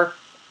 or 4,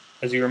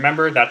 as you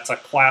remember, that's a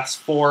class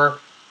 4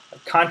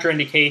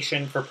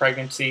 contraindication for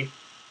pregnancy.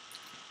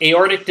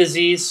 Aortic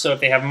disease, so if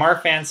they have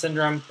Marfan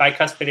syndrome,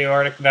 bicuspid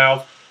aortic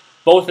valve,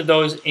 both of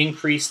those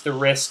increase the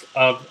risk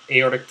of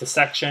aortic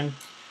dissection.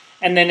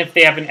 And then if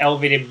they have an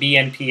elevated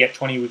BNP at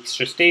 20 weeks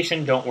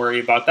gestation, don't worry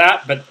about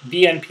that. But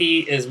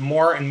BNP is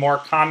more and more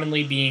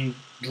commonly being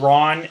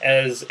drawn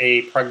as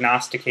a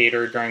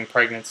prognosticator during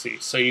pregnancy.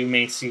 So you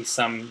may see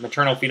some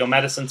maternal fetal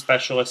medicine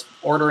specialists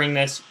ordering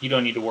this. You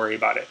don't need to worry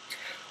about it.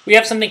 We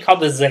have something called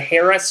the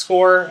Zaheira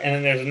score, and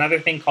then there's another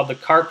thing called the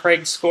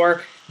Carpreg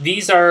score.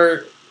 These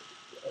are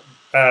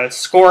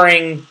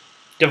scoring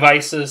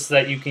devices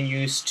that you can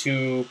use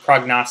to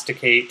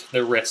prognosticate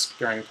the risk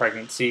during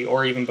pregnancy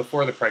or even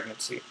before the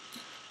pregnancy.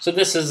 So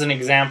this is an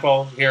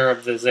example here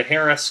of the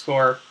Zaheira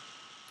score,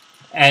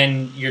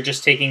 and you're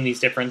just taking these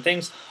different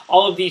things.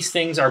 All of these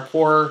things are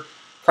poor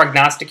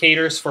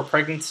prognosticators for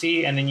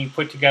pregnancy, and then you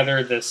put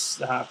together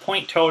this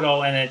point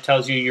total, and it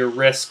tells you your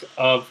risk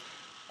of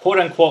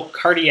quote-unquote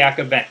cardiac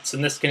events.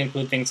 And this can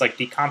include things like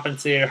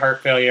decompensated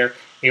heart failure,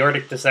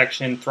 aortic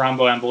dissection,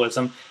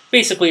 thromboembolism,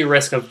 basically a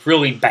risk of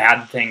really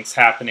bad things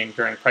happening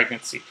during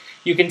pregnancy.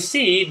 You can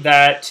see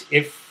that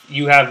if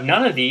you have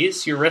none of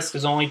these, your risk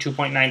is only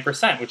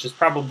 2.9%, which is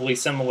probably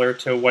similar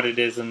to what it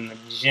is in the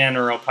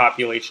general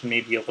population,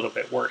 maybe a little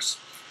bit worse.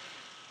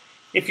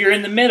 If you're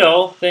in the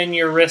middle, then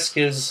your risk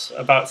is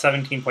about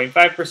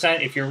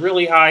 17.5%. If you're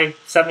really high,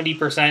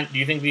 70%. Do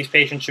you think these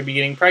patients should be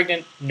getting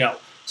pregnant? No.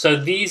 So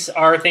these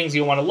are things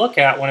you'll want to look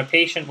at when a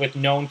patient with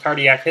known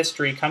cardiac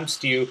history comes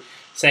to you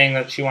saying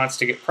that she wants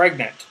to get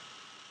pregnant,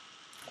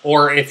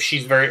 or if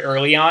she's very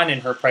early on in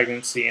her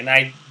pregnancy. And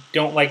I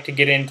don't like to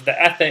get into the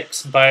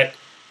ethics, but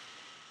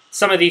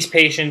some of these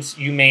patients,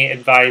 you may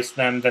advise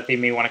them that they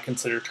may want to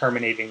consider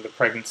terminating the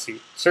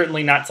pregnancy.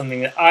 Certainly not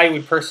something that I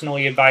would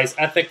personally advise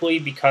ethically,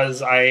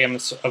 because I am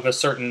of a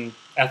certain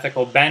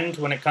ethical bend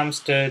when it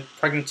comes to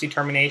pregnancy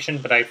termination,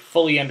 but I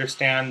fully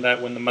understand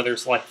that when the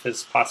mother's life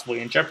is possibly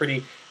in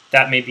jeopardy,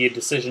 that may be a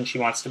decision she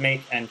wants to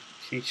make, and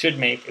she should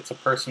make. It's a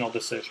personal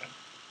decision.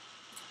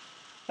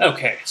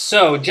 Okay,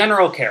 so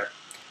general care.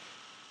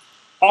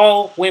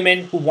 All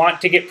women who want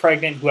to get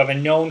pregnant who have a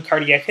known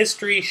cardiac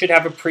history should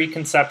have a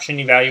preconception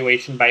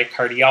evaluation by a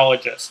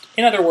cardiologist.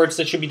 In other words,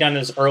 this should be done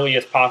as early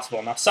as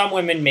possible. Now, some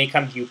women may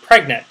come to you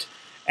pregnant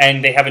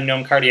and they have a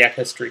known cardiac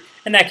history.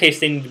 In that case,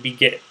 they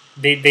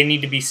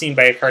need to be seen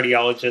by a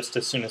cardiologist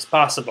as soon as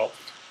possible.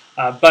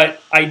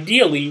 But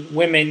ideally,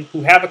 women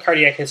who have a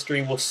cardiac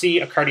history will see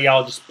a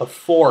cardiologist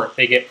before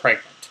they get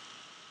pregnant.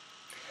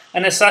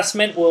 An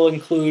assessment will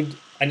include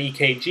an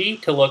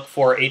EKG to look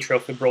for atrial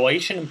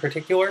fibrillation in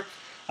particular,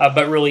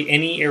 but really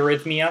any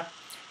arrhythmia,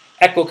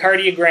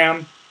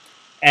 echocardiogram,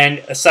 and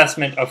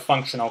assessment of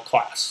functional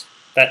class,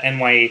 that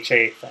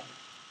NYHA thing.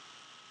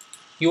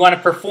 You want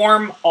to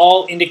perform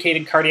all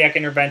indicated cardiac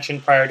intervention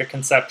prior to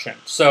conception.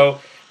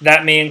 So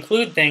that may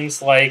include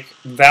things like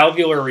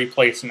valvular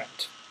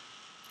replacement,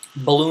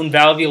 balloon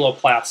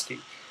valvuloplasty.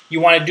 You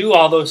want to do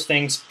all those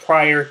things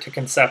prior to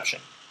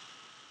conception.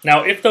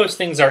 Now, if those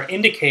things are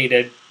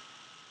indicated,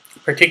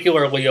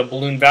 particularly a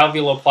balloon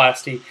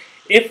valvuloplasty,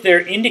 if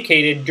they're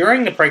indicated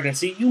during the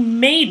pregnancy, you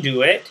may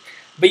do it,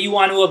 but you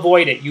want to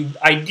avoid it. You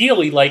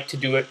ideally like to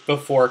do it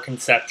before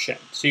conception.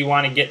 So you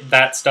want to get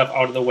that stuff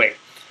out of the way.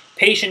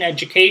 Patient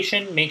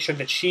education, make sure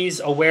that she's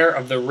aware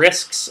of the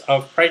risks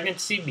of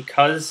pregnancy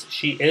because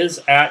she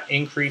is at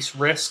increased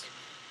risk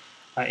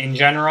in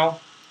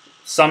general.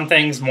 Some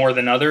things more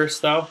than others,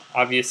 though.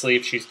 Obviously,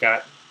 if she's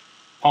got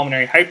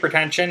pulmonary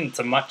hypertension, it's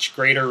a much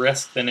greater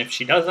risk than if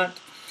she doesn't.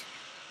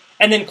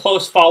 And then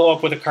close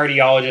follow-up with a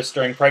cardiologist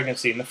during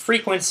pregnancy. And the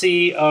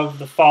frequency of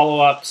the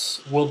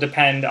follow-ups will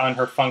depend on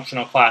her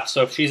functional class.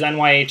 So if she's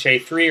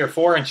NYHA 3 or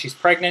 4 and she's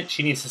pregnant,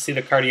 she needs to see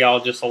the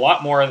cardiologist a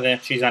lot more than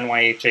if she's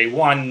NYHA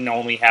 1 and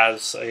only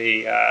has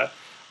a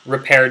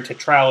repaired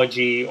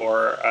tetralogy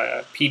or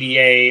a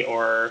PDA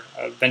or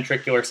a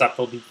ventricular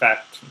septal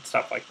defect and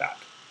stuff like that.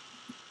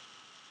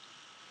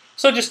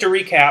 So just to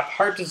recap,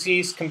 heart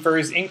disease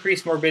confers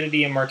increased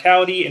morbidity and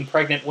mortality in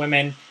pregnant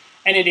women,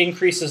 and it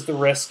increases the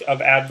risk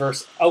of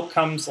adverse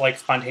outcomes like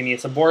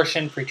spontaneous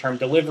abortion, preterm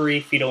delivery,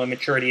 fetal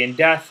immaturity and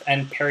death,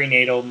 and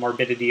perinatal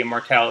morbidity and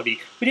mortality.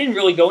 We didn't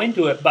really go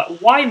into it,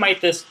 but why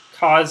might this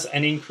cause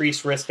an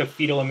increased risk of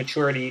fetal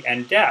immaturity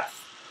and death?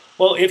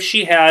 Well, if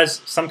she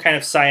has some kind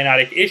of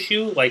cyanotic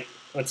issue, like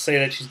let's say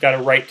that she's got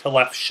a right to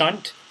left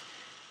shunt,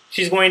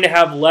 she's going to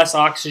have less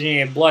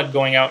oxygenated blood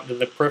going out into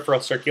the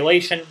peripheral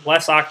circulation,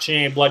 less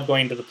oxygenated blood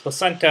going to the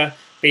placenta,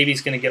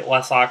 baby's going to get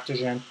less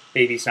oxygen,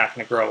 baby's not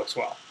going to grow as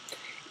well.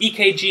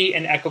 EKG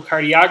and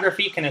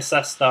echocardiography can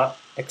assess the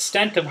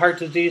extent of heart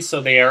disease, so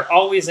they are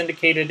always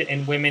indicated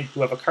in women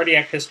who have a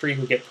cardiac history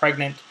who get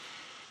pregnant.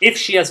 If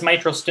she has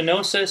mitral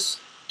stenosis,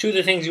 two of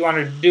the things you want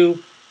her to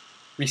do,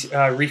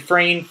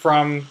 refrain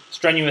from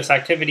strenuous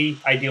activity,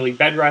 ideally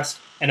bed rest,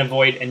 and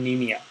avoid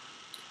anemia.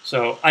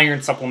 So iron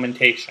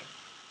supplementation.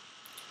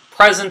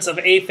 Presence of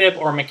AFib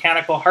or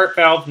mechanical heart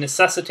valve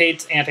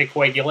necessitates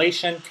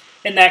anticoagulation.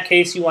 In that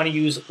case, you want to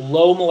use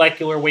low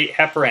molecular weight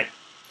heparin,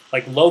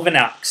 like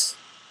Lovenox.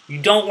 You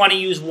don't want to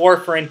use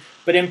warfarin,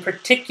 but in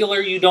particular,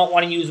 you don't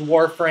want to use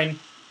warfarin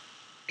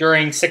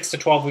during 6 to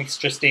 12 weeks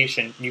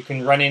gestation. You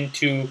can run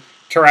into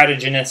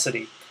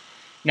teratogenicity.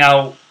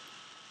 Now,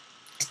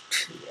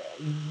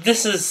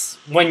 this is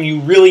when you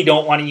really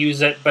don't want to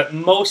use it, but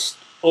most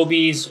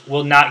OBs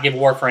will not give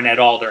warfarin at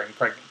all during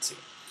pregnancy.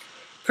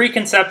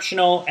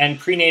 Preconceptional and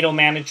prenatal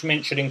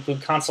management should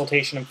include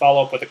consultation and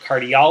follow-up with a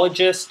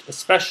cardiologist,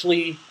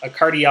 especially a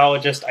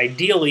cardiologist,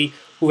 ideally,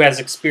 who has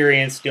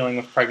experience dealing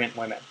with pregnant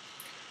women.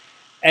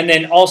 And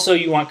then also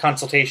you want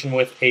consultation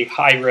with a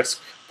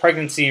high-risk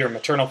pregnancy or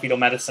maternal-fetal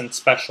medicine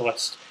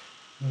specialist.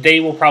 They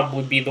will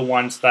probably be the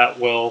ones that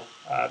will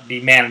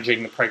be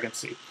managing the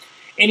pregnancy.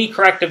 Any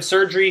corrective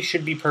surgery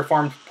should be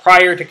performed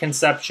prior to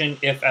conception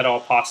if at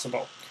all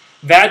possible.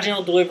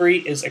 Vaginal delivery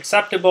is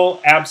acceptable,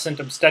 absent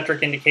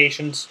obstetric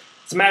indications.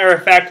 As a matter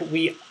of fact,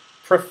 we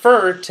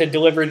prefer to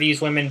deliver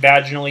these women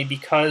vaginally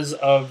because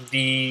of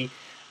the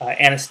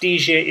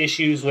anesthesia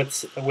issues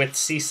with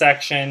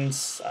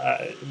C-sections,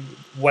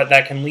 what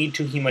that can lead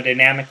to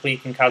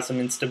hemodynamically can cause some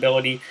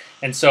instability.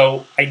 And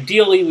so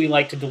ideally, we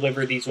like to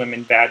deliver these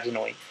women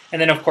vaginally.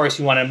 And then, of course,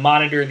 you want to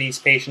monitor these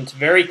patients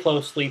very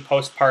closely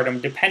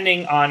postpartum.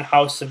 Depending on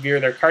how severe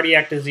their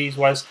cardiac disease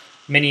was,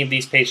 many of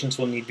these patients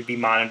will need to be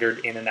monitored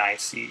in an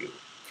ICU.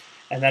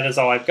 And that is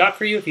all I've got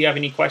for you. If you have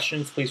any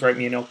questions, please write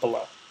me a note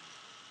below.